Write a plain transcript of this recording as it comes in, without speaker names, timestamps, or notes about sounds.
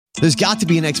There's got to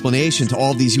be an explanation to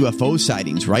all of these UFO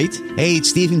sightings, right? Hey,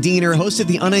 it's Stephen Diener, host of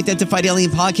the Unidentified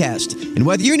Alien Podcast. And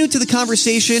whether you're new to the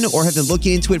conversation or have been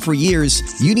looking into it for years,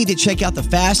 you need to check out the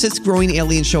fastest growing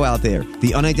alien show out there,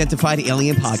 the Unidentified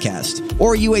Alien Podcast,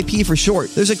 or UAP for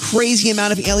short. There's a crazy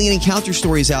amount of alien encounter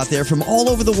stories out there from all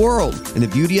over the world. And the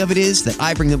beauty of it is that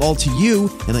I bring them all to you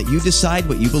and let you decide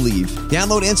what you believe.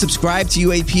 Download and subscribe to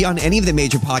UAP on any of the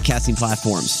major podcasting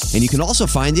platforms. And you can also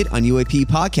find it on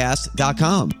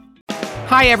UAPpodcast.com.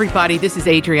 Hi, everybody. This is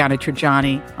Adriana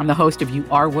Trajani. I'm the host of You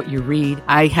Are What You Read.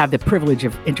 I have the privilege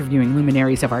of interviewing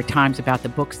luminaries of our times about the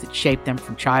books that shaped them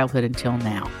from childhood until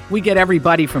now. We get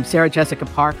everybody from Sarah Jessica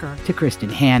Parker to Kristen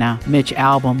Hanna, Mitch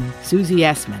Albom, Susie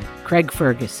Essman, Craig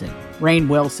Ferguson, Rainn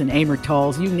Wilson, Amor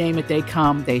Tolls, you name it, they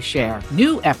come, they share.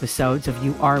 New episodes of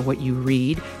You Are What You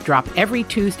Read drop every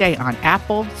Tuesday on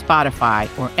Apple, Spotify,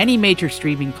 or any major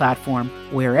streaming platform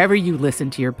wherever you listen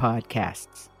to your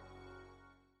podcasts.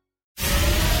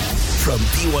 From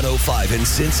B105 in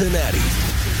Cincinnati,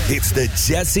 it's the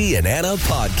Jesse and Anna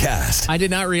podcast. I did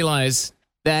not realize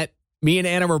that me and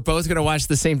Anna were both going to watch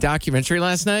the same documentary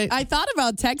last night. I thought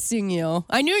about texting you.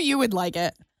 I knew you would like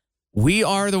it. We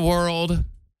Are the World,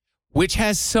 which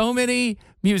has so many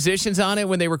musicians on it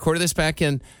when they recorded this back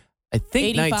in, I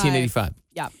think, 1985.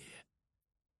 Yeah.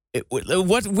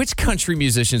 Which country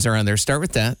musicians are on there? Start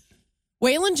with that.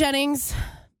 Waylon Jennings,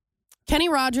 Kenny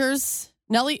Rogers,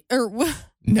 Nelly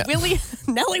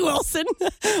Wilson,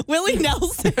 Willie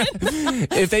Nelson.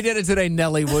 If they did it today,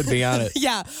 Nelly would be on it.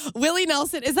 Yeah, Willie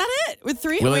Nelson. Is that it? With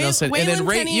three? Willie Nelson. Waylon, and then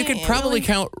Ray, Kenny, you could probably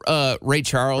count Ray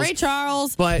Charles. Ray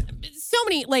Charles. But so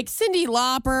many, like Cyndi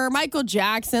Lauper, Michael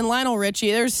Jackson, Lionel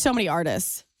Richie. There's so many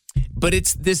artists. But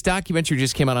this documentary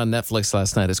just came out on Netflix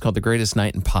last night. It's called The Greatest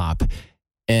Night in Pop.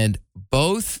 And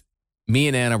both me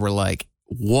and Anna were like,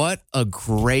 what a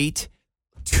great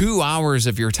 2 hours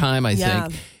of your time, I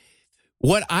think.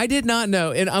 What I did not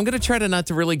know, and I'm going to try to not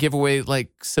to really give away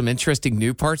like some interesting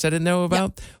new parts I didn't know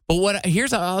about. But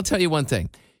I'll tell you one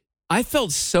thing. I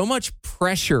felt so much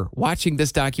pressure watching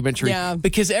this documentary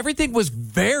because everything was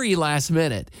very last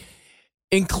minute,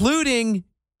 including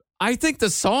I think the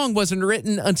song wasn't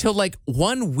written until like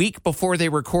 1 week before they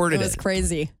recorded it. It was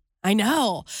crazy. I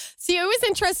know. See, it was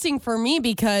interesting for me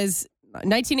because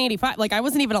 1985, like I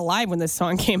wasn't even alive when this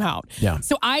song came out. Yeah.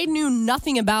 So I knew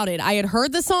nothing about it. I had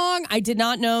heard the song. I did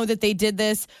not know that they did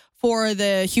this for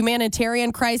the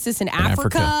humanitarian crisis in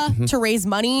Africa. To raise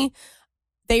money.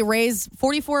 They raised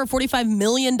 $44 or $45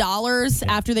 million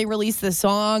after they released the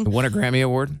song. Won a Grammy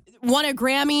Award. Won a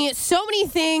Grammy. So many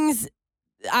things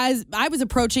as I was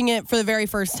approaching it for the very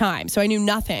first time. So I knew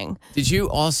nothing. Did you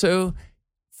also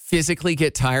physically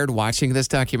get tired watching this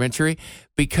documentary?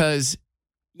 Because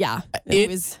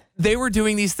they were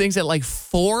doing these things at like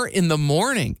 4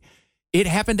 a.m. It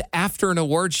happened after an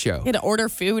award show. You had to order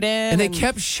food in. And they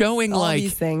kept showing all like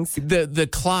these things. The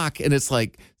clock, and it's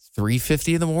like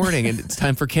 3:50 in the morning and it's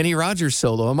time for Kenny Rogers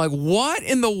solo. I'm like, what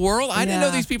in the world? I didn't know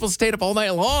these people stayed up all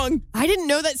night long. I didn't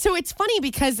know that. So it's funny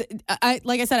because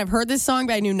like I said, I've heard this song,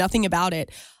 but I knew nothing about it.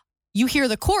 You hear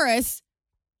the chorus.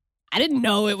 I didn't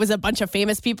know it was a bunch of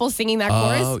famous people singing that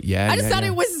chorus. Oh, yeah. I just thought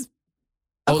it was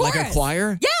like a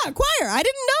choir? Yeah, a choir. I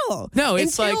didn't know. No,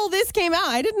 it's until this came out.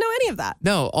 I didn't know any of that.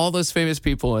 No, all those famous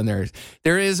people in there.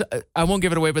 There is, I won't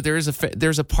give it away, but there's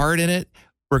a part in it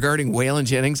regarding Waylon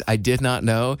Jennings I did not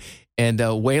know. And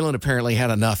Waylon apparently had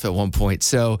enough at one point.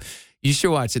 So you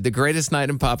should watch it. The Greatest Night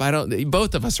in Pop.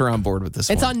 Both of us are on board with this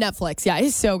It's one. on Netflix. Yeah,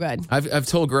 it's so good. I've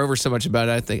told Grover so much about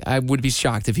it. I think I would be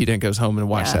shocked if he didn't go home and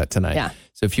watch that tonight. Yeah.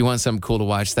 So if you want something cool to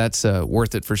watch, that's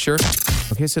worth it for sure.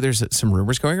 Okay, so there's some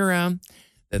rumors going around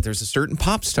that there's a certain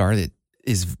pop star that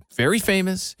is very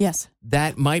famous. Yes.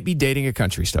 That might be dating a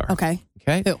country star. Okay.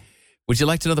 Okay. Who? Would you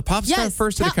like to know the pop star Yes.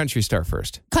 first or the country star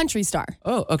first? Country star.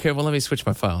 Oh, okay. Well, let me switch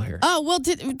my file here. Oh, well,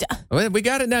 Well, we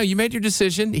got it now. You made your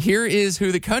decision. Here is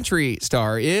who the country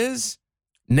star is.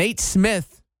 Nate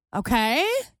Smith. okay.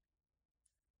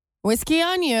 Whiskey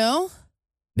on You.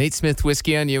 Nate Smith,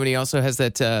 Whiskey on You, and he also has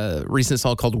that recent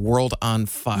song called World on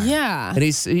Fire. Yeah. And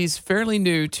he's fairly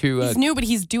new to... He's new, but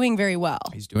he's doing very well.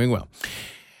 He's doing well.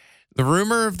 The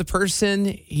rumor of the person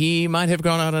he might have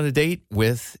gone out on a date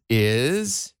with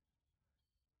is...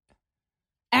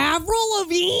 Avril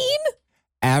Lavigne?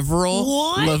 Avril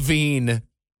What? Lavigne.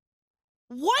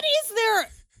 What is there?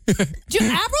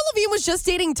 Avril Lavigne was just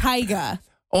dating Tyga.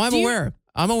 Oh, I'm aware.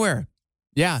 I'm aware.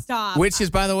 Yeah. Stop. Which is,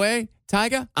 by the way,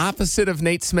 Tyga, opposite of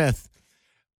Nate Smith.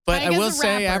 But I Tyga's will a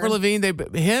say, rapper. Avril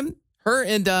Lavigne, her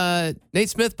and Nate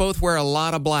Smith both wear a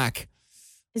lot of black.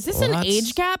 Is this an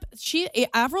age gap?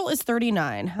 Avril is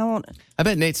 39. How old? I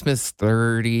bet Nate Smith's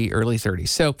 30, early 30s.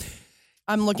 So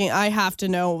I'm looking. I have to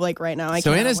know right now.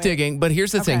 So Anna's digging, but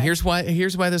here's the thing. Here's why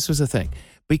this was a thing.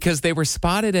 Because they were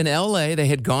spotted in L.A. They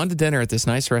had gone to dinner at this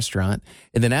nice restaurant.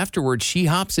 And then afterwards, she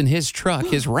hops in his truck,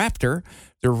 his Raptor.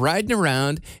 They're riding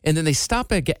around. And then they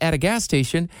stop at a gas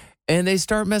station and they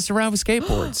start messing around with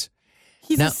skateboards.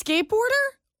 He's a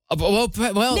skateboarder?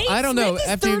 Well, Nate I don't know.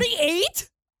 Smith is 38?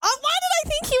 Why did I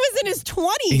think he was in his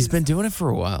 20s? He's been doing it for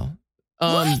a while.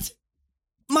 What?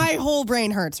 My whole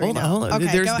brain hurts right now. Hold on.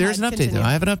 Okay, there's an update, Continue. though.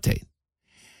 I have an update.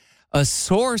 A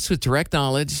source with direct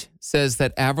knowledge says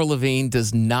that Avril Lavigne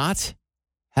does not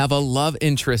have a love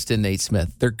interest in Nate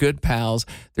Smith. They're good pals.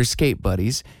 They're skate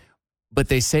buddies. But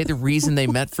they say the reason they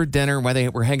met for dinner, why they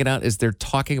were hanging out, is they're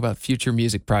talking about future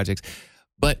music projects.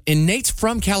 And Nate's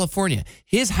from California.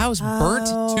 His house burnt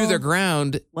to the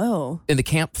ground in the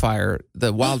campfire,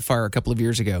 the wildfire a couple of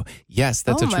years ago. Yes,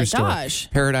 that's a true story. Gosh.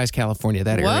 Paradise, California,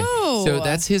 that area. Whoa. So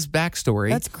that's his backstory.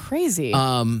 That's crazy.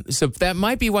 So that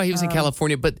might be why he was in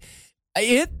California. But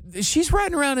she's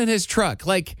riding around in his truck.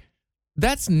 Like,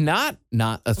 that's not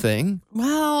a thing.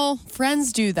 Well,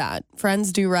 friends do that.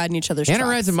 Friends do ride in each other's trucks. Anna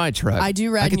rides in my truck. I do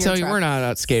ride in your truck. I can tell you we're not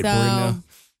out skateboarding now.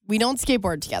 We don't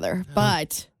skateboard together,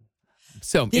 but...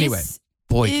 So anyway,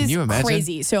 boy, can you imagine?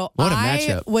 Crazy. So what a I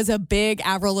matchup. was a big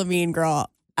Avril Lavigne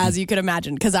girl, as you could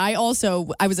imagine, because I was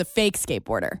a fake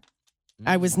skateboarder.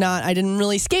 I didn't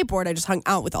really skateboard. I just hung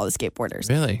out with all the skateboarders.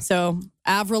 Really? So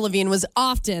Avril Lavigne was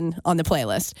often on the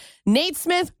playlist. Nate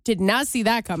Smith did not see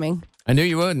that coming. I knew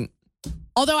you wouldn't.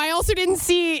 Although I also didn't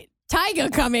see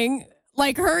Tyga coming,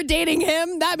 like her dating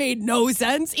him. That made no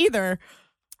sense either.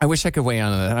 I wish I could weigh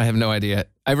on that. I have no idea.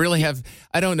 I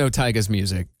don't know Tyga's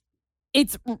music.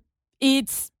 It's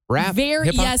rap, very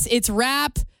hip-hop? Yes, it's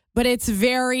rap, but it's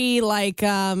very like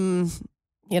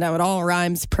it all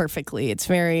rhymes perfectly. It's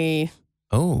very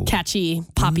catchy,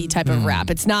 poppy type of rap.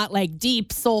 It's not like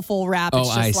deep, soulful rap.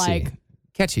 It's just like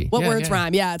catchy. What words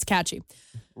rhyme? Yeah, it's catchy.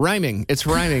 Rhyming. It's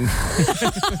rhyming.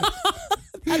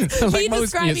 Like me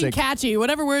describing music. Catchy.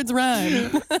 Whatever words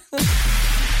rhyme.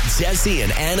 Jesse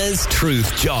and Anna's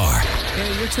Truth Jar.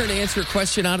 Okay, your turn to answer a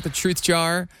question out of the Truth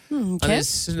Jar on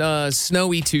this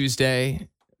snowy Tuesday.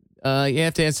 You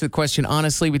have to answer the question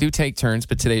honestly. We do take turns,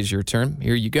 but today's your turn.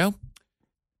 Here you go.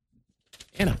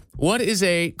 Anna, what is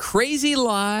a crazy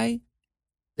lie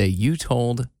that you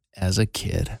told as a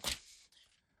kid?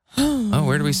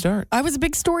 Where do we start? I was a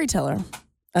big storyteller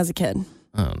as a kid.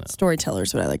 Oh, no. Storyteller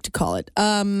is what I like to call it.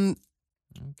 I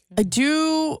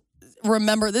do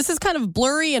remember, this is kind of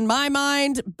blurry in my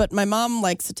mind, but my mom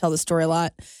likes to tell the story a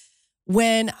lot.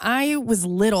 When I was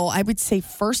little, I would say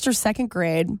first or second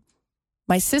grade,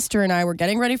 my sister and I were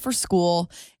getting ready for school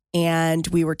and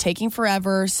we were taking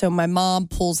forever. So my mom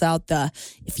pulls out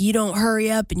if you don't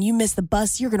hurry up and you miss the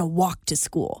bus, you're going to walk to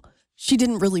school. She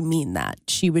didn't really mean that.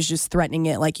 She was just threatening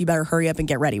it like, you better hurry up and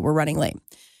get ready. We're running late.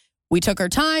 We took our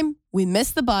time. We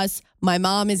missed the bus. My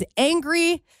mom is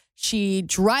angry. She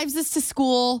drives us to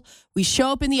school. We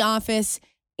show up in the office,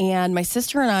 and my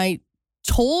sister and I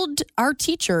told our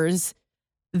teachers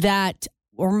that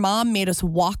our mom made us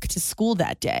walk to school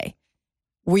that day.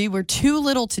 We were too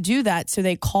little to do that, so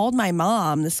they called my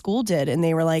mom, the school did, and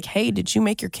they were like, hey, did you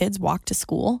make your kids walk to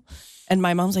school? And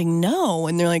my mom's like, no.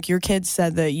 And they're like, your kids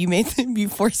said that you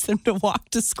forced them to walk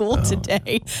to school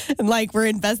today. And like,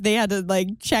 they had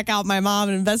to check out my mom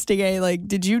and investigate,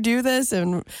 did you do this?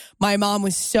 And my mom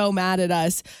was so mad at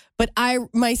us. But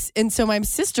my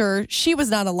sister, she was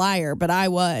not a liar, but I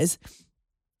was.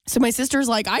 So my sister's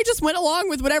like, I just went along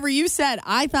with whatever you said.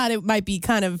 I thought it might be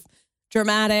kind of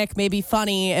dramatic, maybe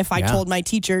funny if I told my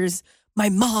teachers, my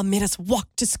mom made us walk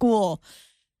to school.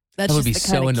 I would be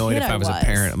so annoyed if I was a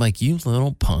parent. I'm like, you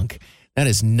little punk. That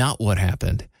is not what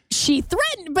happened. She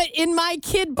threatened, but in my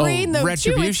kid brain, though,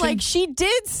 too, it's like she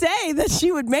did say that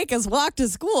she would make us walk to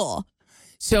school.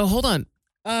 So hold on.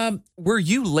 Were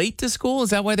you late to school? Is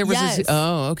that why there was Yes.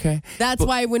 okay. That's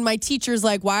why when my teacher's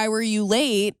like, why were you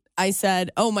late? I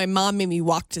said, oh, my mom made me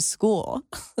walk to school.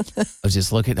 I was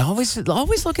just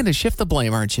always looking to shift the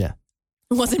blame, aren't you?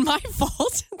 It wasn't my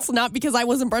fault. It's not because I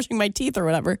wasn't brushing my teeth or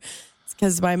whatever. It's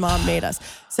because my mom made us.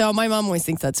 So my mom always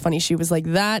thinks that's funny. She was like,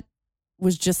 that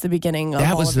was just the beginning of all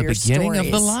of your stories. That was the beginning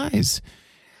of the lies.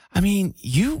 I mean,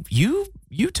 you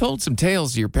told some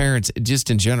tales to your parents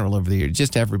just in general over the years,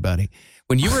 just everybody.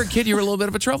 When you were a kid, you were a little bit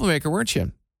of a troublemaker, weren't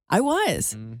you? I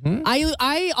was. Mm-hmm.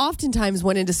 I oftentimes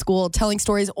went into school telling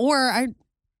stories or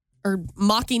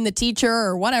mocking the teacher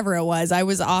or whatever it was. I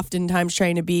was oftentimes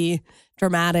trying to be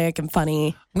dramatic and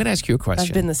funny. I'm going to ask you a question.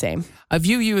 I've been the same. I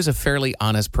view you as a fairly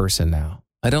honest person now.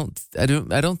 I don't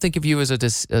think of you as a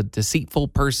deceitful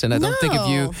person. I don't think of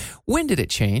you. When did it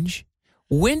change?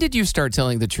 When did you start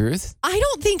telling the truth? I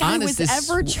don't think Honest, I was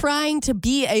ever trying to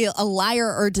be a liar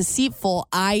or deceitful.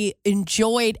 I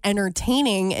enjoyed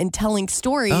entertaining and telling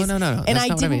stories. Oh, no. And That's I not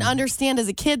what didn't mean. understand as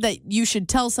a kid that you should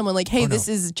tell someone like, hey, this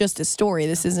is just a story.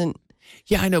 This isn't.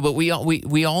 Yeah, I know, but we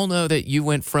all know that you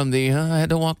went from the I had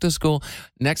to walk to school.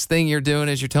 Next thing you're doing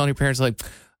is you're telling your parents like,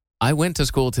 I went to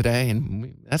school today,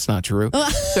 and that's not true.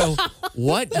 So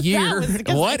what year,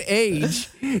 what age?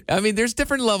 I mean, there's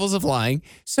different levels of lying.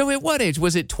 So at what age?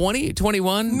 Was it 20,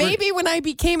 21? Maybe when I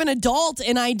became an adult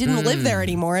and I didn't live there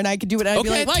anymore and I could do it, I'd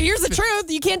be like, well, here's the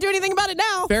truth. You can't do anything about it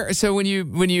now. Fair. So when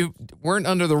you weren't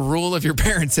under the rule of your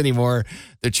parents anymore,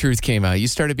 the truth came out. You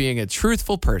started being a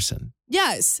truthful person.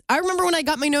 Yes. I remember when I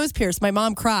got my nose pierced, my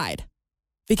mom cried.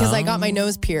 Because I got my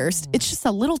nose pierced. It's just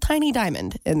a little tiny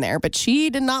diamond in there, but she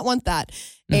did not want that.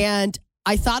 And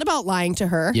I thought about lying to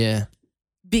her. Yeah.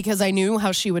 Because I knew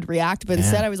how she would react. But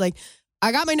instead I was like,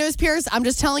 I got my nose pierced. I'm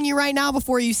just telling you right now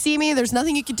before you see me. There's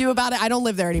nothing you can do about it. I don't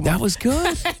live there anymore. That was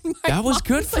good. That was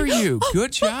good for you.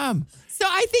 Good job. So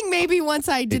I think maybe once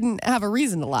I didn't have a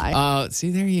reason to lie. See,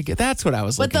 there you go. That's what I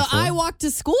was looking for. But the I walked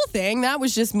to school thing, that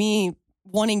was just me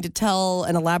wanting to tell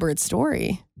an elaborate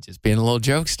story. Just being a little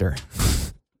jokester.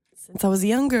 Since I was a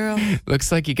young girl.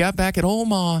 Looks like you got back at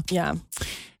Omaha. Yeah.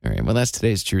 All right. Well, that's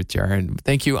today's Truth Jar. And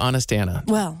thank you, Honest Anna.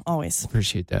 Well, always.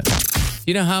 Appreciate that.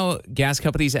 You know how gas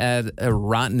companies add a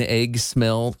rotten egg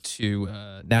smell to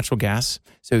natural gas?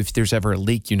 So if there's ever a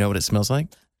leak, you know what it smells like?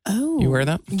 Oh. You aware of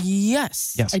that?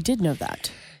 Yes. I did know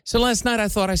that. So last night I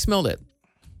thought I smelled it.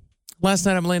 Last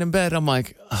night I'm laying in bed. I'm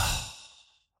like, oh,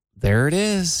 there it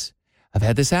is. I've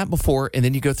had this happen before. And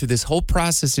then you go through this whole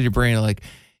process in your brain like,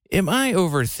 am I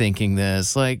overthinking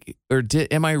this? Like, or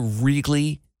am I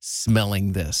really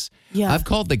smelling this? Yeah. I've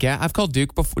called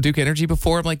Duke Energy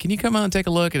before. I'm like, can you come out and take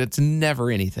a look? And it's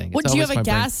never anything. What, do you have a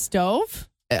gas stove?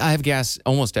 I have gas,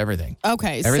 almost everything.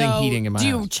 Okay. Everything heating in my house.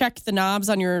 Do you check the knobs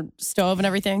on your stove and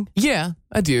everything? Yeah,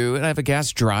 I do. And I have a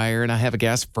gas dryer and I have a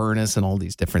gas furnace and all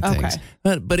these different things.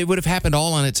 But it would have happened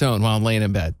all on its own while I'm laying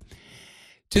in bed.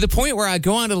 To the point where I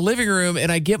go onto the living room and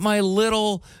I get my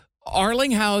little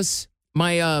Arling House,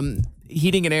 my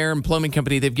heating and air and plumbing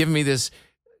company, they've given me this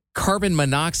carbon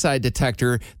monoxide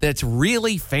detector that's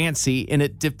really fancy and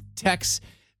it detects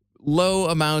low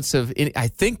amounts of, I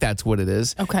think that's what it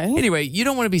is. Okay. Anyway, you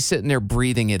don't want to be sitting there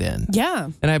breathing it in. Yeah.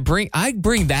 And I bring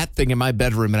that thing in my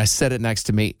bedroom and I set it next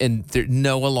to me and there's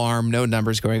no alarm, no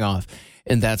numbers going off.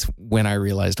 And that's when I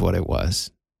realized what it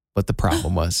was. What the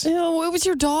problem was. Ew, it was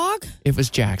your dog? It was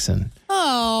Jackson.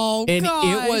 Oh, and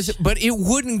gosh. But it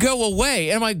wouldn't go away.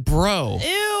 And I'm like, bro,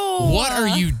 what are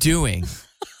you doing?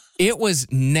 It was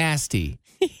nasty.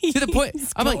 To the point,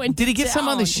 I'm like, did he get some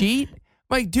on the sheet? I'm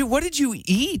like, dude, what did you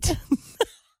eat?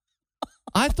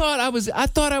 I thought I was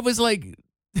like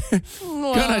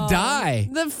gonna die.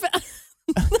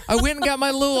 I went and got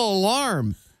my little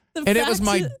alarm, and it was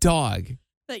my dog.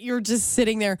 That you're just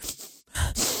sitting there.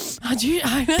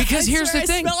 Because here's the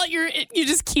thing. I smell it, you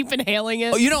just keep inhaling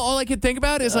it. Oh, you know, all I could think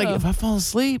about is like, if I fall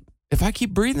asleep, if I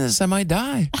keep breathing this, I might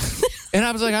die. And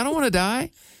I was like, I don't want to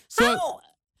die. So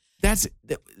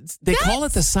they call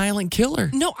it the silent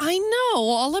killer. No, I know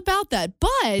all about that.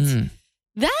 But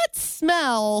that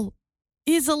smell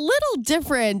is a little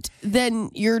different than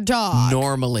your dog.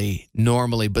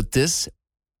 Normally. But this,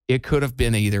 it could have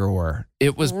been either or.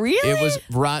 It was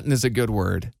rotten is a good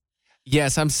word.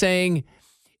 Yes, I'm saying,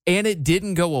 and it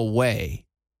didn't go away.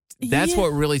 That's what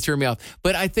really threw me off.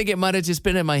 But I think it might have just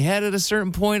been in my head at a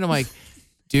certain point. I'm like,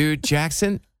 dude,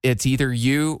 Jackson, it's either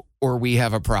you or we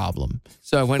have a problem.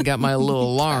 So I went and got my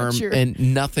little alarm and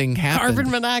nothing happened.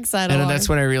 Carbon monoxide alarm. And that's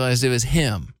when I realized it was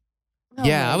him. Oh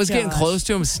I was getting close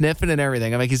to him, sniffing and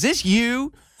everything. I'm like, is this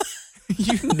you?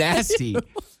 You nasty.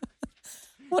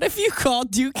 What if you call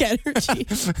Duke Energy?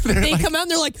 They come out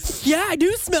and they're like, yeah, I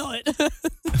do smell it.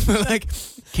 They're like,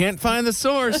 can't find the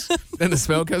source. Then the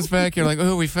smell comes back. You're like,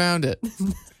 oh, we found it.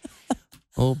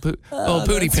 Old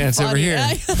booty pants funny. over here.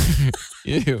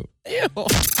 Ew.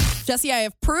 Jesse, I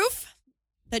have proof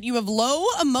that you have low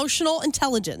emotional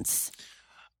intelligence.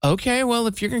 Okay, well,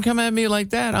 if you're going to come at me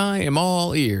like that, I am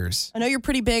all ears. I know you're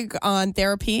pretty big on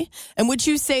therapy. And would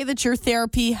you say that your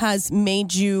therapy has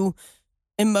made you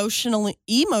emotionally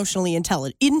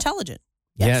intelligent?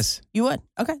 Yes. You would?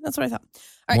 Okay, that's what I thought. All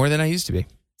right. More than I used to be.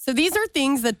 So these are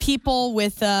things that people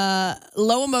with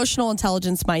low emotional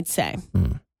intelligence might say.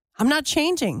 I'm not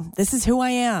changing. This is who I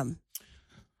am.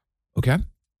 Okay.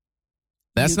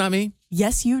 That's not me?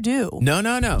 Yes, you do.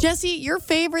 No. Jesse, your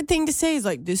favorite thing to say is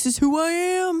like, this is who I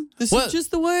am. This is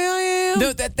just the way I am.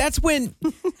 No, that's when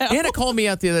Anna called me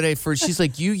out the other day she's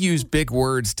like, you use big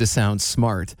words to sound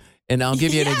smart. And I'll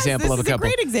give you an Yes, example this of a is a couple.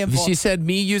 great example. She said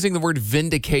me using the word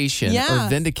vindication Yeah. or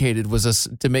vindicated was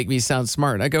to make me sound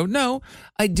smart. I go, no,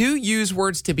 I do use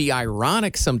words to be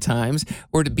ironic sometimes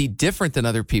or to be different than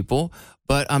other people,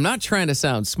 but I'm not trying to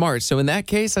sound smart. So in that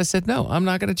case, I said, no, I'm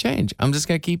not going to change. I'm just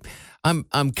going to keep, I'm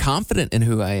confident in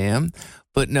who I am.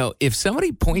 But no, if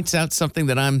somebody points out something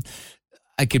that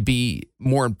I could be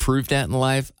more improved at in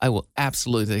life, I will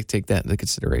absolutely take that into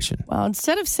consideration. Well,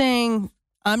 instead of saying,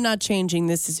 I'm not changing,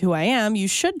 this is who I am, you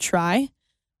should try,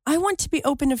 I want to be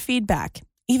open to feedback,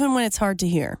 even when it's hard to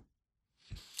hear.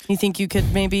 You think you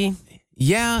could maybe?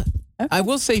 Yeah, Okay. I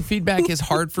will say feedback is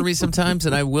hard for me sometimes,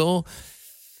 and I will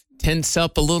tense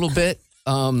up a little bit.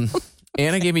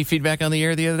 Anna gave me feedback on the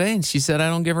air the other day, and she said I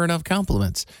don't give her enough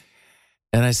compliments.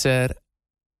 And I said,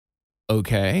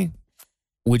 okay,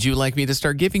 would you like me to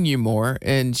start giving you more?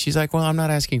 And she's like, well, I'm not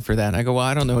asking for that. And I go, well,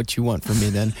 I don't know what you want from me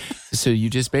then. So you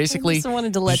just basically I just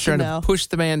wanted to let just trying you know. to push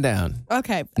the man down.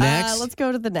 Okay, Next. let's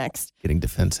go to the next. Getting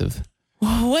defensive.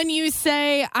 When you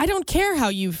say, I don't care how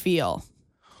you feel.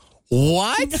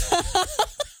 What?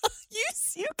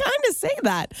 You kind of say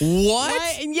that.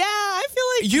 What? Yeah, I feel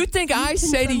like You think I can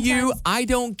say to you, sometimes- I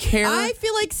don't care? I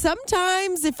feel like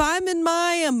sometimes if I'm in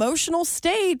my emotional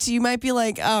state, you might be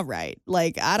like, all right,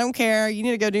 like, I don't care. You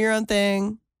need to go do your own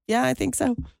thing. Yeah, I think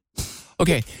so.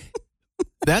 Okay.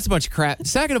 That's a bunch of crap.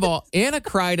 Second of all, Anna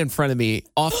cried in front of me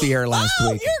off the air last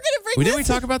Oh, week. you're going to bring Didn't we this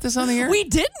talk about this on the air? We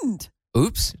didn't.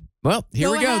 Oops. Well, here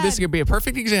Go we go. ahead. This is going to be a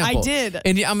perfect example. I did.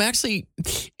 And yeah, I'm actually,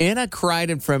 Anna cried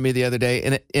in front of me the other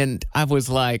day, and I was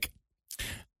like,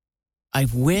 I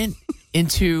went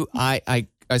into, I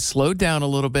slowed down a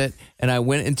little bit, and I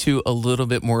went into a little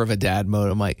bit more of a dad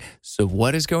mode. I'm like, so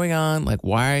what is going on? Like,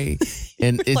 why?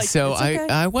 And Like, so it's okay.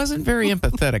 I wasn't very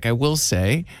empathetic, I will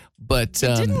say, but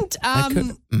didn't. I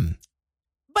couldn't.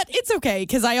 But it's okay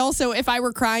because I also, if I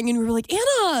were crying and we were like,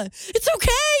 Anna, it's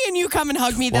okay, and you come and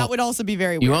hug me, Well, that would also be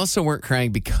very weird. You also weren't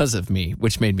crying because of me,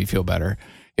 which made me feel better.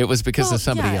 It was because Well, of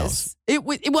somebody yes. else.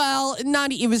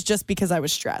 It was just because I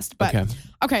was stressed. But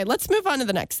okay, let's move on to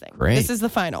the next thing. Great. This is the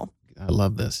final. I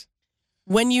love this.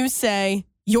 When you say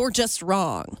you're just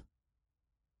wrong,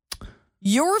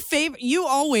 your favorite, you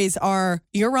always are.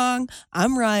 You're wrong.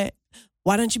 I'm right.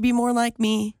 Why don't you be more like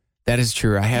me? That is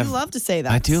true. You love to say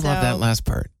that. I do love So, that last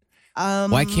part.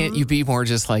 Why can't you be more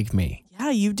just like me?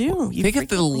 Yeah, you do. You Think of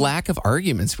the frequently- lack of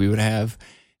arguments we would have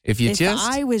if you If just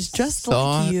I was just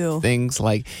saw like you. things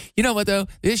like, you know what though?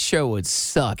 This show would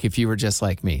suck if you were just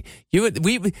like me.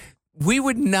 We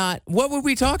would not. What would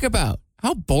we talk about?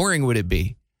 How boring would it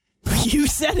be? You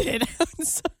said it.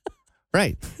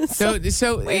 Right. So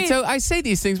wait. I say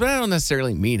these things, but I don't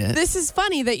necessarily mean it. This is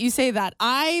funny that you say that.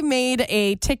 I made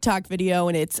a TikTok video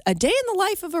and it's a day in the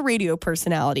life of a radio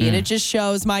personality. And it just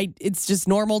shows it's just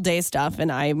normal day stuff. And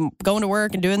I'm going to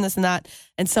work and doing this and that.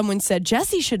 And someone said,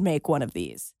 Jesse should make one of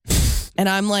these. And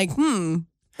I'm like, I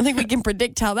think we can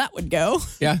predict how that would go.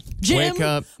 Yeah. Gym, Wake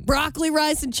up. broccoli,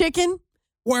 rice, and chicken,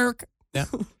 work. Yeah.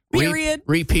 Period.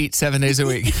 Repeat 7 days a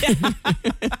week.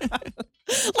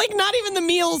 Like not even the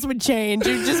meals would change.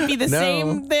 It would just be the No.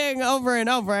 same thing over and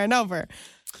over and over.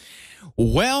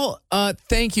 Well,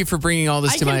 thank you for bringing all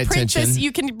this to my print attention. this.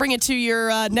 You can bring it to your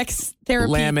next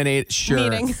therapy. Laminate, sure,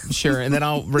 meeting. sure, and then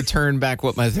I'll return back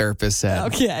what my therapist said.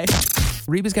 Okay.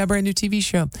 Reba's got a brand new TV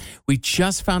show. We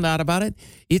just found out about it.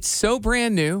 It's so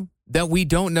brand new that we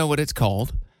don't know what it's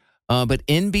called. But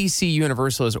NBC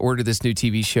Universal has ordered this new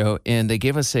TV show, and they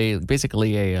gave us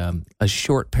basically a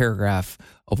short paragraph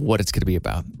of what it's going to be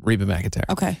about. Reba McEntire.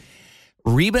 Okay.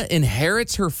 Reba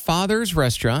inherits her father's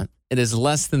restaurant and is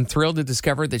less than thrilled to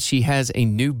discover that she has a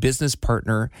new business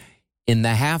partner in the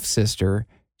half-sister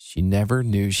she never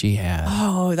knew she had.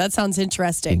 Oh, that sounds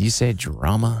interesting. Can you say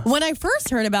drama? When I first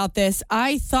heard about this,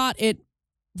 I thought it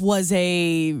was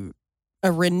a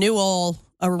renewal,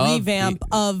 revamp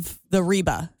of the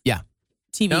Reba Yeah.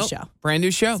 TV Nope. show. Brand new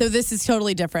show. So this is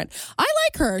totally different. I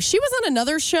like her. She was on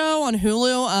another show on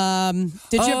Hulu.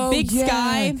 Did you Big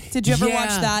Sky? Did you ever watch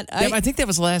that? I think that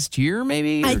was last year,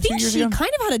 maybe. I or 2 think years she ago.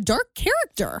 kind of had a dark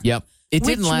character. Yep. It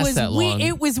didn't which last was that long.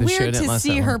 It was The show weird didn't to last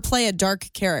see that her long. play a dark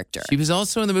character. She was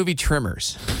also in the movie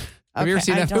Tremors. Have you ever Okay,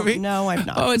 seen I that don't movie? know, I've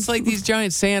not. Oh, it's like these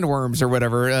giant sandworms or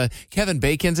whatever. Kevin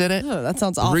Bacon's in it. Oh, that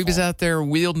sounds awful. Reba's out there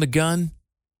wielding a gun.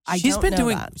 I She's don't been know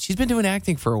doing. that. She's been doing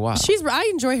acting for a while. I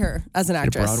enjoy her as an Did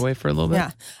actress. Broadway for a little bit.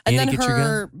 Yeah. And Anna, then get your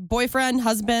her boyfriend,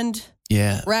 husband,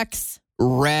 Yeah. Rex,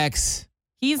 Rex.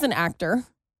 he's an actor,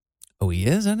 Oh, he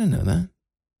is. I didn't know that.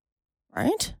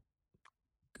 right?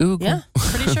 Ooh, cool. Yeah,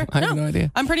 pretty sure. I have no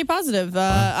idea. I'm pretty positive.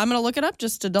 I'm going to look it up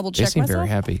just to double check They seem myself. very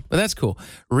happy. But that's cool.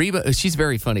 Reba, she's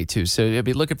very funny too. So you'll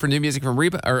be looking for new music from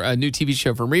Reba, or a new TV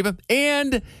show from Reba.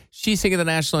 And she's singing the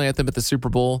national anthem at the Super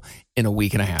Bowl in a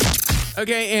week and a half.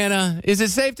 Okay, Anna, is it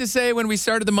safe to say when we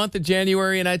started the month of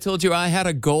January and I told you I had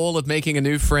a goal of making a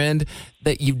new friend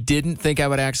that you didn't think I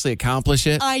would actually accomplish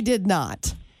it? I did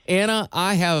not. Anna,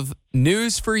 I have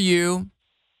news for you.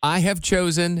 I have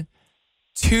chosen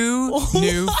 2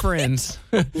 new friends.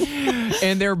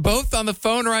 And they're both on the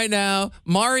phone right now.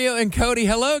 Mario and Cody.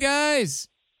 Hello, guys.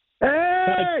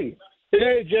 Hey!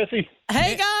 Hey, Jesse.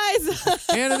 Hey, guys.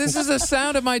 Anna, this is the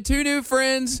sound of my 2 new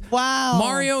friends. Wow.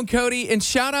 Mario and Cody. And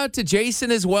shout out to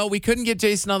Jason as well. We couldn't get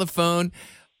Jason on the phone,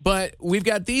 but we've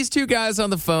got these 2 guys on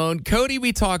the phone. Cody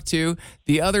we talked to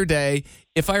the other day.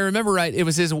 If I remember right, it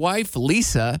was his wife,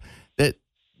 Lisa, that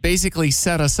basically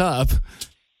set us up.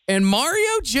 And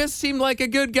Mario just seemed like a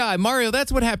good guy. Mario,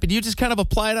 that's what happened. You just kind of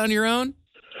applied on your own?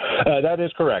 That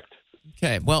is correct.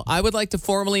 Okay. Well, I would like to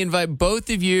formally invite both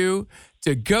of you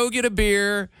to go get a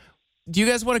beer. Do you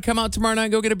guys want to come out tomorrow night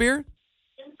and go get a beer?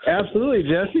 Absolutely,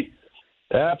 Jesse.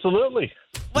 Absolutely.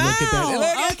 Wow. Look at that. Look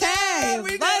at okay. that. We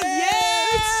did it.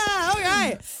 Yeah. All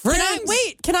right. Friends.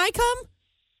 Can I come?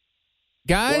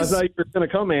 Guys. Well, I thought you were going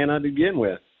to come, Anna, to begin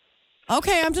with.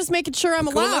 Okay, I'm just making sure I'm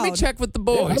Cool, allowed. let me check with the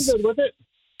Yeah, I'm boys. good with it.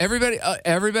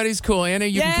 Everybody's cool. Anna,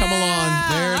 you can come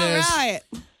along. There it is. All right.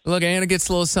 Look, Anna gets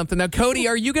a little something. Now, Cody,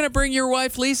 are you going to bring your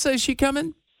wife, Lisa? Is she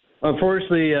coming?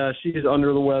 Unfortunately, she's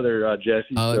under the weather, Jesse,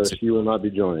 Oh, so she will not be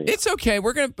joining. It's okay.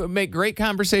 We're going to make great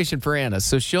conversation for Anna,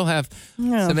 so she'll have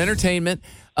some entertainment.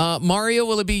 Mario,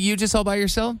 will it be you just all by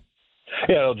yourself?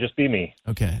 Yeah, it'll just be me.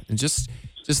 Okay. And just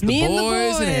the Me and the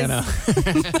boys boys. and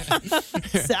Anna.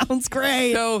 Sounds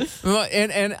great. So,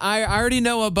 and I already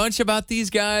know a bunch about these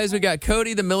guys. We got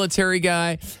Cody, the military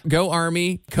guy. Go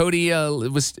Army. Cody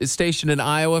was stationed in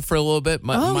Iowa for a little bit,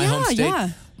 my home state. Yeah.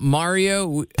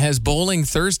 Mario has bowling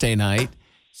Thursday night.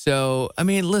 So, I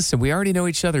mean, listen, we already know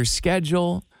each other's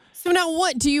schedule. So now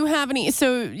what? Do you have any?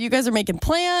 So you guys are making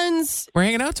plans. We're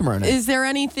hanging out tomorrow night. Is there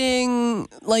anything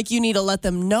like you need to let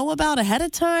them know about ahead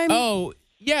of time? Oh,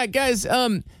 yeah, guys.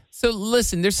 So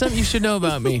listen, there's something you should know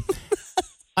about me.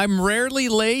 I'm rarely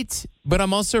late, but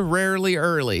I'm also rarely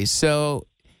early. So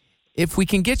if we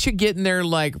can get you getting there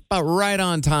like about right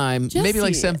on time, maybe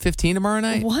like Jesse. 7:15 tomorrow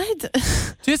night. What?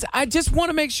 I just want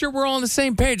to make sure we're all on the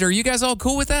same page. Are you guys all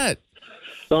cool with that?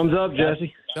 Thumbs up,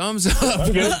 Jesse. Thumbs up.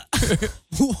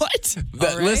 What? But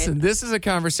All right. listen, this is a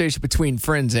conversation between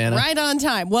friends, Anna. Right on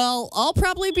time. Well, I'll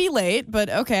probably be late, but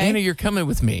okay. Anna, you're coming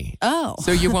with me. Oh.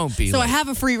 So you won't be So late. I have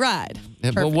a free ride.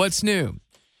 Well, Perfect. what's new?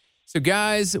 So,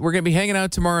 guys, we're going to be hanging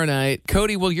out tomorrow night.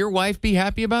 Cody, will your wife be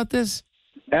happy about this?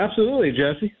 Absolutely,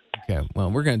 Jesse. Okay,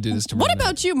 well, we're going to do this tomorrow What night.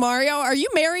 about you, Mario? Are you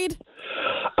married?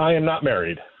 I am not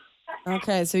married.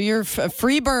 Okay, so you're a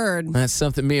free bird. That's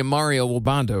something me and Mario will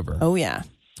bond over. Oh, yeah.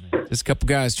 Just a couple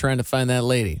guys trying to find that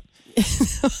lady.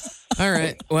 All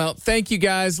right. Well, thank you,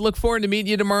 guys. Look forward to meeting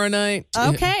you tomorrow night.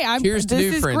 Okay. Cheers to new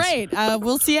This is friends. great.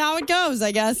 We'll see how it goes,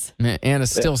 I guess. Anna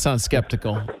still sounds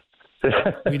skeptical.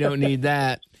 We don't need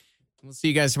that. We'll see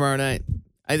you guys tomorrow night.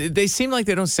 They seem like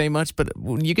they don't say much, but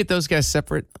when you get those guys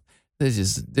separate,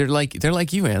 they're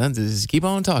like you, Anna. They just keep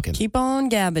on talking. Keep on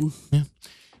gabbing. What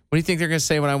do you think they're going to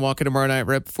say when I walk in tomorrow night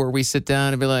right before we sit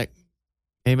down and be like,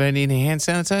 anybody need any hand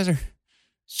sanitizer?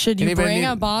 Should you Anybody bring need-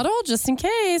 a bottle just in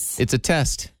case? It's a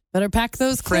test. Better pack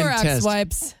those Friend Clorox test.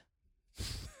 wipes.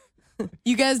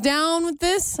 You guys down with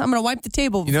this? I'm going to wipe the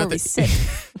table You know before we what sit.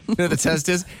 You know what the test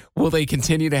is? Will they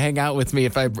continue to hang out with me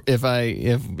if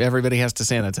everybody has to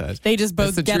sanitize? They just That's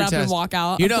both the get true up test. and walk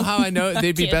out. You know how I know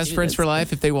they'd be Can't best do friends this. for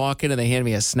life if they walk in and they hand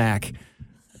me a snack.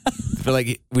 They're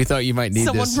like, we thought you might need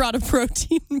Someone this. brought a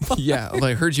protein bar. Yeah,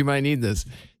 I heard you might need this.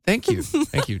 Thank you.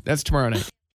 Thank you. That's tomorrow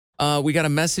night. We got a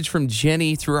message from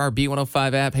Jenny through our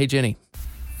B105 app. Hey, Jenny.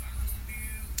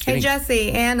 Hey,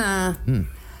 Jesse, Anna.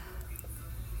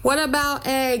 What about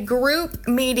a group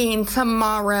meeting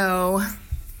tomorrow?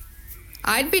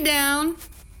 I'd be down.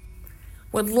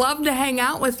 Would love to hang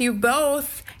out with you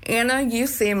both. Anna, you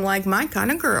seem like my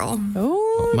kind of girl.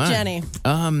 Oh, My. Jenny.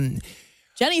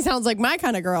 Jenny sounds like my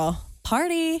kind of girl.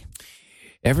 Party.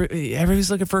 Everybody's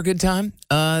looking for a good time.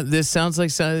 This sounds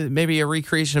like maybe a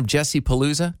recreation of Jesse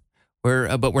Palooza.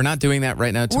 But we're not doing that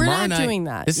right now. We're Tomorrow not night, doing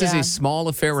that, This is yeah. a small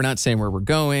affair. We're not saying where we're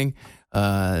going.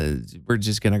 We're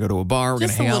just going to go to a bar. We're going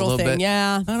to Just hang a out a little little thing, bit.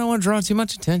 yeah. I don't want to draw too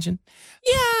much attention.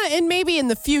 Yeah, and maybe in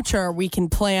the future we can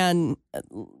plan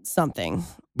something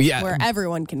Yeah. where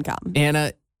everyone can come.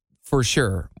 Anna, for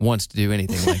sure wants to do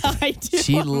anything like that. I do.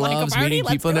 She I'm like, loves a party? meeting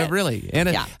Let's people. do No, it. really.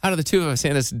 Anna, Yeah. out of the two of us,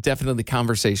 Anna's definitely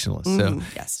conversationalist. So,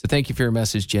 yes. so thank you for your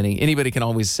message, Jenny. Anybody can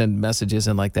always send messages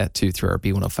in like that too through our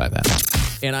B105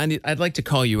 app. And I'd like to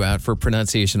call you out for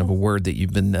pronunciation of a word that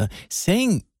you've been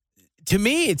saying. To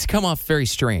me, it's come off very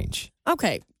strange.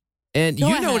 Okay. And Go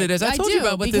you know what ahead. it is. I told you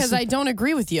about what because this I don't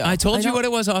agree with you. I told you what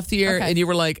it was off the air, Okay. and you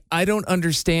were like, I don't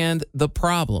understand the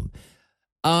problem.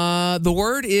 The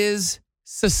word is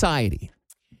society.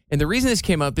 And the reason this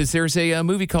came up is there's a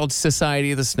movie called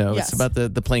Society of the Snow. Yes. It's about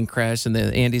the plane crash and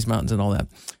the Andes Mountains and all that.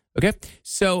 Okay?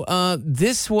 So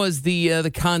this was the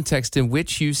context in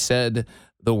which you said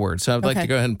the word. So I'd like to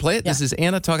go ahead and play it. Yeah. This is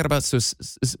Anna talking about,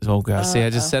 oh gosh, see,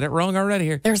 I just said it wrong already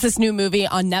here. There's this new movie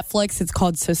on Netflix. It's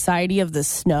called Society of the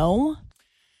Snow.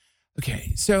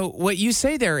 Okay, so what you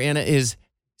say there, Anna, is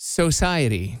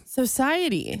society.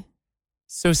 Society.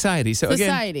 Society. So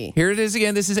Society. again, here it is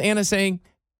again. This is Anna saying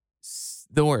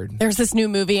the word. There's this new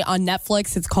movie on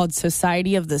Netflix. It's called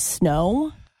Society of the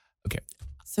Snow. Okay.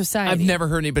 Society. I've never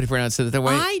heard anybody pronounce it that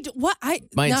way.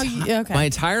 My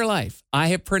entire life, I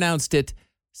have pronounced it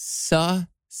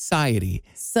society.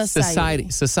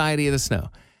 Society of the Snow.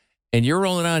 And you're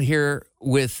rolling out here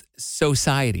with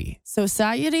society.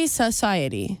 Society.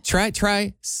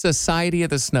 Try Society of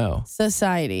the Snow.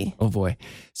 Society. Oh boy.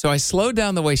 So I slowed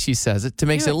down the way she says it to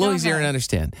make it a little Go easier ahead. to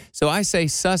understand. So I say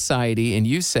society and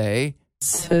you say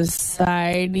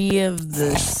Society of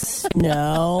the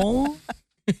Snow.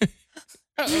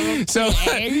 So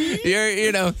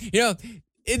you know,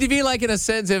 it'd be like in a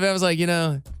sense if I was like,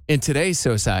 in today's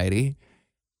society,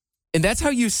 and that's how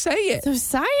you say it.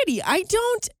 Society. I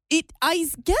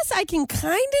guess I can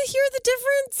kind of hear the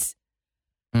difference,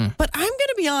 but I'm going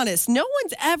to be honest. No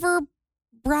one's ever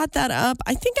brought that up.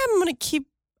 I think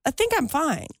I'm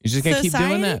fine. You're just going to keep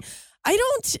doing that. I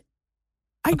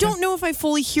don't know if I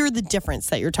fully hear the difference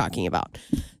that you're talking about.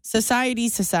 Society.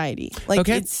 Like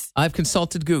Okay. I've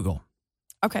consulted Google.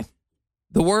 Okay.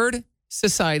 The word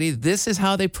society, this is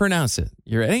how they pronounce it.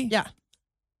 You ready? Yeah.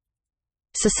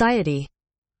 Society.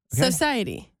 Okay.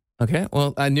 Society. Okay.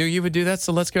 Well, I knew you would do that,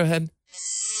 so let's go ahead.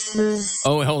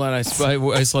 Oh, hold on. I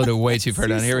slowed it way too far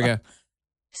down. Here we go.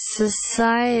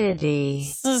 Society.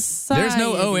 There's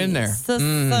no O in there.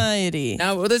 Society.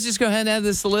 Now, let's just go ahead and add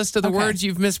this list of the words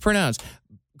you've mispronounced.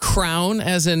 Crown,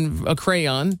 as in a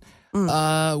crayon.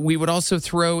 We would also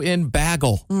throw in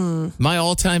bagel, my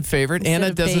all-time favorite. Instead Anna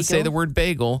of doesn't say bagel. the word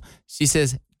bagel. She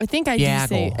says, I think I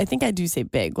do say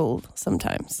bagel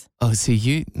sometimes. "Oh, see,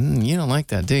 you don't like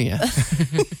that, do you?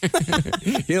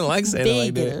 You don't like saying it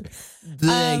like that."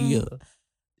 Bagel.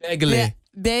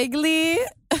 Bagely.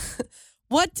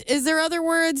 What is there other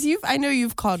words? I know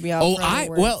you've called me out. Oh, for other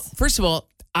words. first of all,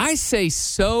 I say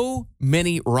so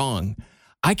many wrong.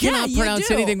 I cannot you pronounce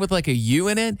do. anything with like a U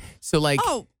in it. So like,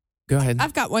 go ahead.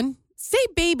 I've got one. Say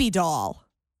baby doll.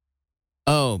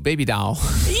 Oh, baby doll.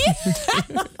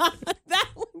 That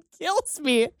one kills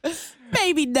me.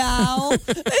 Baby doll.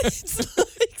 It's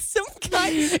like some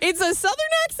kind. It's a southern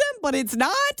accent, but it's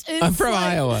not. It's I'm from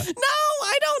Iowa. No,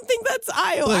 I don't think that's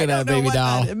Iowa. Look at I that don't know baby what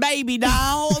doll. that is. Baby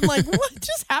doll. I'm like, what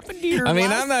just happened to your I mean,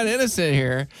 last- I'm not innocent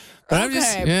here, but I'm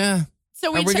just, Okay. yeah. So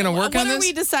Are we going to work on What are this?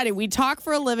 we deciding? We talk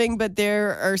for a living, but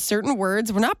there are certain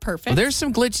words. We're not perfect. Well, there's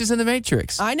some glitches in the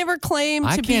Matrix. I never claimed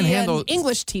I to can't be handle- an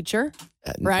English teacher,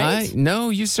 right? No,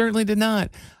 you certainly did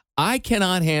not. I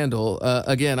cannot handle,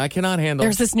 I cannot handle.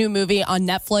 There's this new movie on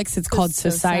Netflix. It's called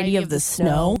Society of the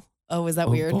Snow. Oh, is that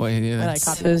weird? Boy, yeah. When I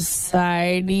copied it.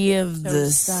 Society of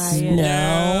the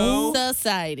Snow.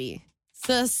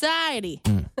 Society.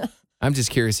 I'm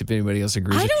just curious if anybody else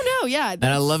agrees. I don't know. Yeah. And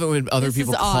I love it when other This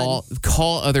people is odd.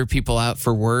 call other people out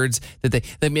for words that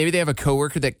maybe they have a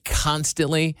coworker that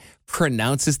constantly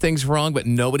pronounces things wrong, but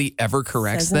nobody ever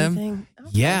corrects Says them. anything? Okay.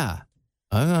 Yeah.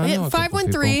 I know a couple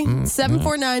people.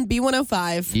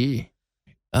 513-749-B105.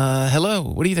 Yeah. Hello.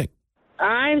 What do you think?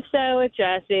 I'm so with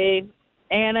Jesse.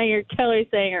 Anna, you're totally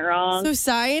saying it wrong.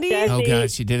 Society? Jesse, Oh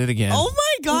God, she did it again. Oh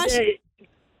my gosh.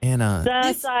 Anna.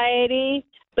 Society.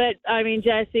 But, I mean,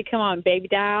 Jesse, come on, baby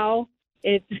doll.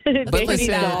 It's But baby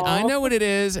listen, doll. I know what it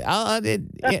is. How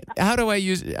do I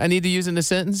use it? I need to use it in a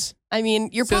sentence? I mean,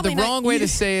 you're So probably the wrong way to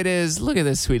say it is, look at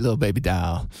this sweet little baby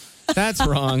doll. That's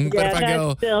wrong. But if I that's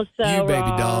go, still so you baby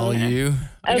wrong. doll, you.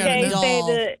 I gotta Okay, know.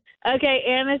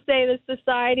 Anna, say the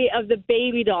Society of the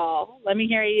Baby Doll. Let me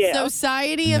hear you.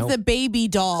 Society of Nope. the Baby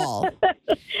Doll.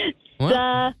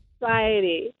 What?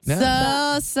 Society.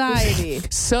 No. Society.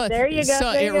 So, There you go,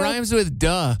 So there it you go. rhymes with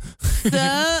duh.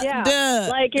 Yeah. Duh.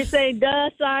 Like you're saying,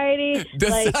 society.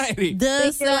 Like, Society. The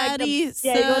think you're like society. the-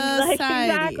 yeah, you're going like,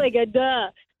 Society. exactly, like a duh.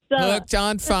 Hooked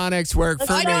on phonics work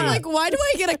for me. I know, like, why do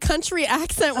I get a country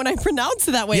accent when I pronounce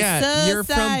it that way? Yeah, you're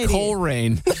from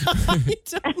Coleraine.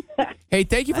 Hey,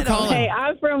 thank you for calling. Hey,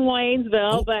 I'm from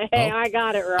Waynesville, but hey, I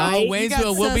got it right. Oh,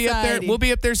 Waynesville. We'll be up there. We'll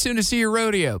be up there soon to see your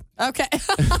rodeo. Okay.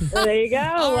 There you go.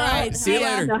 All right. See you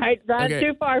later. Not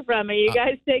too far from me. You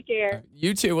guys take care.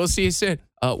 You too. We'll see you soon.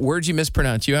 Words you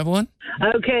mispronounce. You have one?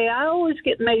 Okay, I always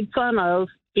get made fun of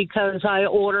because I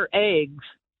order eggs.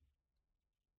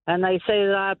 And they say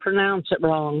that I pronounce it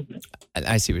wrong.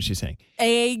 I see what she's saying.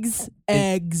 Eggs.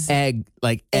 Egg,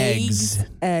 like eggs.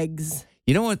 Eggs.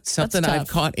 You know what? Something I've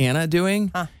caught Anna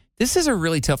doing? Huh. This is a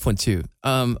really tough one, too.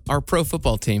 Our pro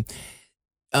football team,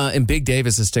 and Big Dave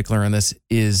is a stickler on this,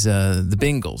 is the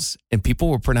Bengals. And people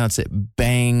will pronounce it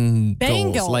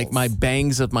Bangles. Like my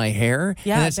bangs of my hair.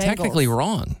 Yeah, and that's Bengals. technically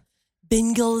wrong.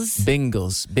 Bengals.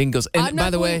 And by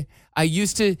the way, I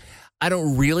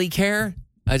don't really care.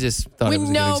 I just thought it was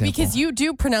a good example. Because you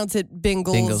do pronounce it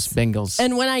Bengals.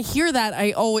 And when I hear that,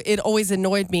 it always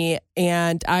annoyed me,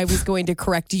 and I was going to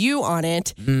correct you on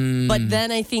it. But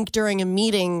then I think during a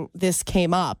meeting, this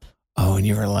came up. Oh, and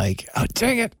you were like, oh,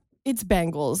 dang it. It's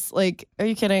Bengals. Like, are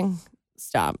you kidding?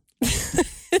 Stop.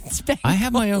 It's Bengals. I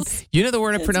have my own. You know the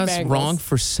word I pronounced wrong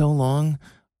for so long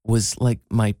was like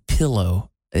my pillow.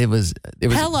 It was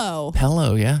Pillow.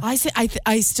 Pillow, yeah.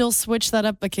 I still switch that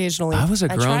up occasionally. I was a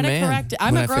grown man. I try to correct it.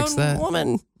 I'm a grown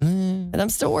woman, and I'm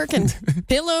still working.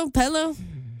 Pillow,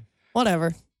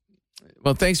 whatever.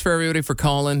 Well, thanks for everybody for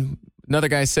calling. Another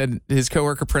guy said his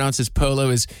coworker pronounces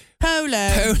polo as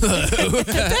polo.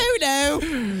 Polo.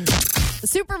 The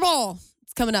Super Bowl.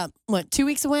 It's coming up. What, 2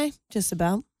 weeks away? Just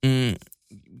about. Give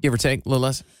or take, a little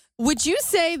less. Would you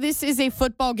say this is a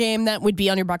football game that would be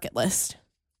on your bucket list?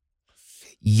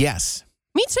 Yes.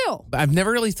 Me too. I've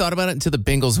never really thought about it until the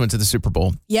Bengals went to the Super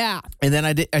Bowl. Yeah. And then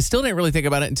I still didn't really think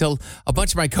about it until a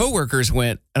bunch of my coworkers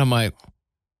went, and I'm like,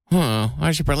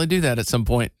 I should probably do that at some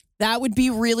point. That would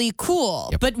be really cool.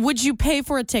 Yep. But would you pay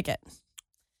for a ticket?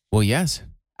 Well, yes.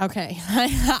 Okay.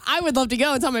 I would love to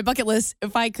go. It's on my bucket list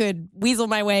if I could weasel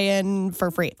my way in for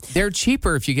free. They're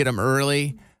cheaper if you get them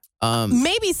early.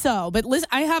 Maybe so. But listen,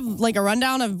 I have like a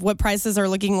rundown of what prices are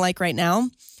looking like right now.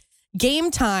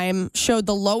 Game Time showed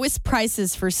the lowest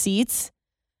prices for seats,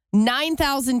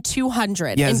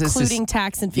 $9,200, including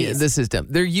tax and fees. Yeah, this is dumb.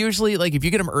 They're usually like, if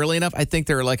you get them early enough, I think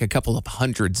they're like a couple of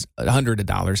 $100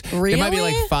 dollars. Really? It might be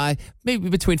like maybe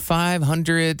between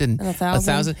 $500 and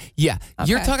 $1,000. Yeah, okay.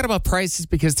 You're talking about prices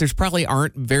because there's probably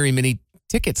aren't very many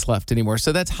tickets left anymore.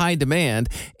 So that's high demand.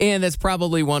 And that's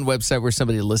probably one website where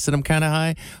somebody listed them kind of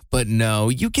high. But no,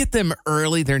 you get them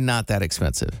early, they're not that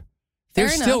expensive. They're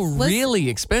still really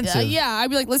expensive. Yeah, I'd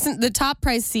be like, listen, the top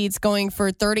price seats going for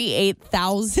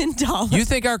 $38,000. You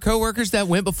think our coworkers that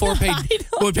went before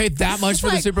would pay that much for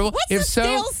the Super Bowl? If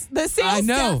so, the sales I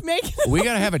know. staff We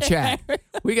got to have a chat.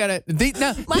 We got to. This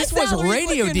was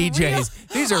radio DJs.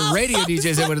 These are radio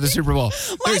DJs that went to the Super Bowl.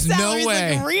 There's no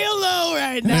way. Like real low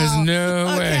right now. There's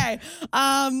no way.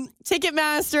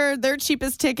 Ticketmaster, their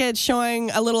cheapest ticket showing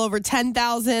a little over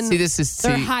 $10,000. See,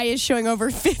 their highest showing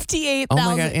over $58,000. Oh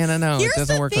my God, Anna, no. Here's it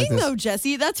doesn't the work thing, like this. though,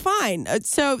 Jesse. That's fine.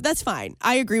 So that's fine.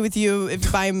 I agree with you. If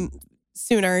you buy them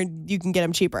sooner, you can get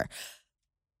them cheaper.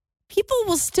 People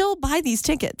will still buy these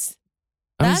tickets.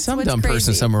 That's some dumb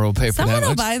person somewhere will pay for that much. Someone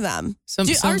will buy them.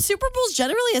 Are Super Bowls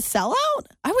generally a sellout?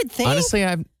 I would think. Honestly,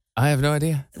 I have no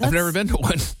idea. I've never been to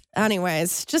one.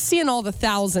 Anyways, just seeing all the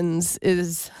thousands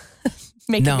is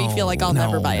making me feel like I'll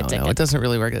never buy a ticket. No, it doesn't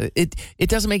really work. It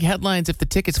doesn't make headlines if the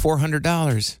ticket's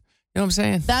 $400. You know what I'm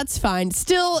saying? That's fine.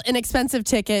 Still an expensive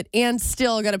ticket and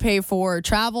still got to pay for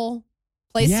travel,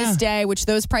 place to stay, which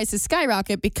those prices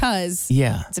skyrocket because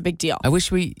it's a big deal. I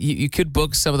wish you could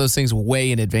book some of those things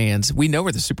way in advance. We know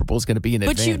where the Super Bowl is going to be in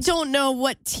advance. But you don't know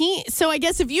what team. So I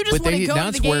guess if you just want to go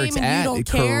to the game and you don't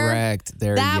care, correct.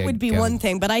 That would be one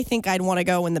thing. But I think I'd want to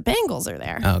go when the Bengals are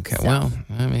there. Okay, so. Well,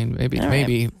 I mean, maybe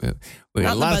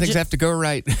a lot of things have to go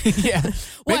right. Yeah,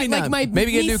 maybe not.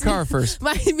 Maybe get a new car first.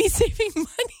 Me saving money.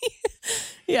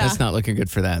 Yeah, that's not looking good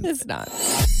for that. It's not.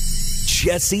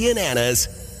 Jesse and Anna's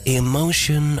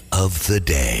Emotion of the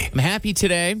Day. I'm happy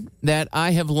today that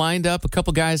I have lined up a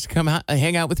couple guys to come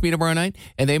hang out with me tomorrow night,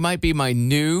 and they might be my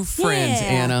new friends,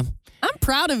 Anna. I'm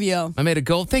proud of you. I made a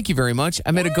goal. Thank you very much.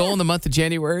 I made a goal in the month of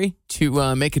January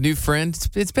to make a new friend.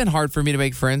 It's been hard for me to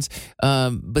make friends,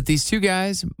 but these two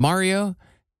guys, Mario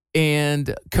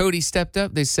and Cody, stepped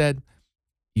up. They said,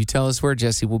 you tell us where,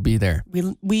 Jesse, we'll be there.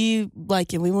 We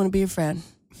like it. We want to be your friend.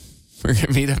 We're going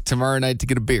to meet up tomorrow night to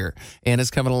get a beer.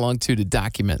 Anna's coming along, too, to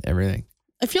document everything.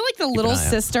 I feel like the little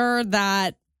sister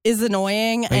that is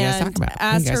annoying and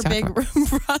asked her big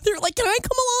brother, like, can I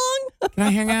come along? Can I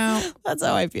hang out? That's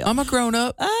how I feel. I'm a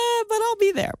grown-up. But I'll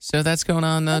be there. So that's going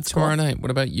on tomorrow night.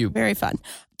 What about you? Very fun.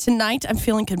 Tonight, I'm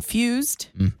feeling confused.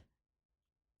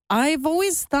 I've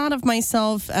always thought of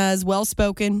myself as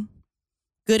well-spoken,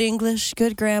 good English,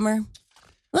 good grammar.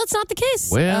 Well, that's not the case.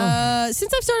 Well,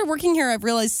 since I've started working here, I've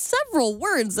realized several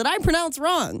words that I pronounce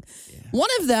wrong. Yeah. One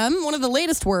of the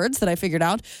latest words that I figured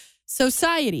out,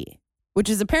 society, which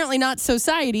is apparently not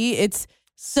society, it's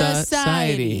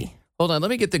society. Hold on, let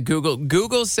me get the Google.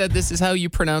 Google said this is how you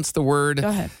pronounce the word. Go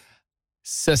ahead.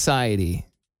 Society.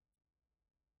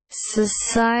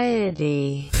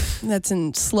 Society. That's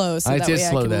in slow, so that way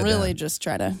I can really just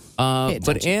try to pay attention.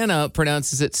 But Anna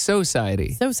pronounces it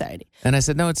society. Society. And I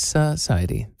said, no, it's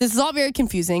society. This is all very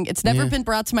confusing. It's never been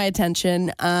brought to my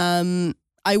attention. I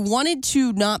wanted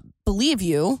to not believe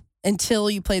you until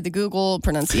you played the Google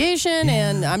pronunciation,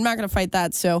 and I'm not going to fight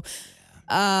that. So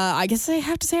I guess I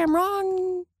have to say I'm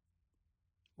wrong.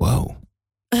 Whoa.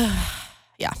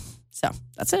 Yeah. So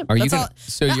that's it. Are that's you gonna,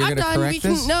 so you're going to correct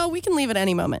this? No, we can leave at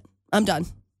any moment. I'm done.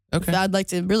 Okay. I'd like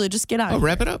to really just get out. Oh,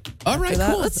 wrap it up. All right,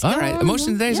 cool. All right.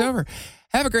 Emotion today's over.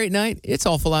 Have a great night. It's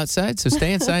awful outside, so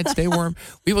stay inside, stay warm.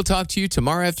 We will talk to you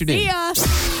tomorrow afternoon. See ya.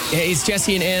 Hey, it's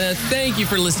Jesse and Anna. Thank you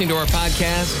for listening to our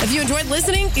podcast. If you enjoyed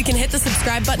listening, you can hit the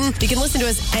subscribe button. You can listen to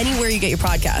us anywhere you get your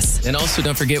podcasts. And also,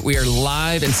 don't forget, we are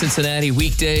live in Cincinnati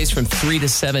weekdays from 3 to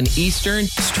 7 Eastern.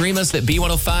 Stream us at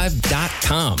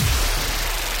B105.com.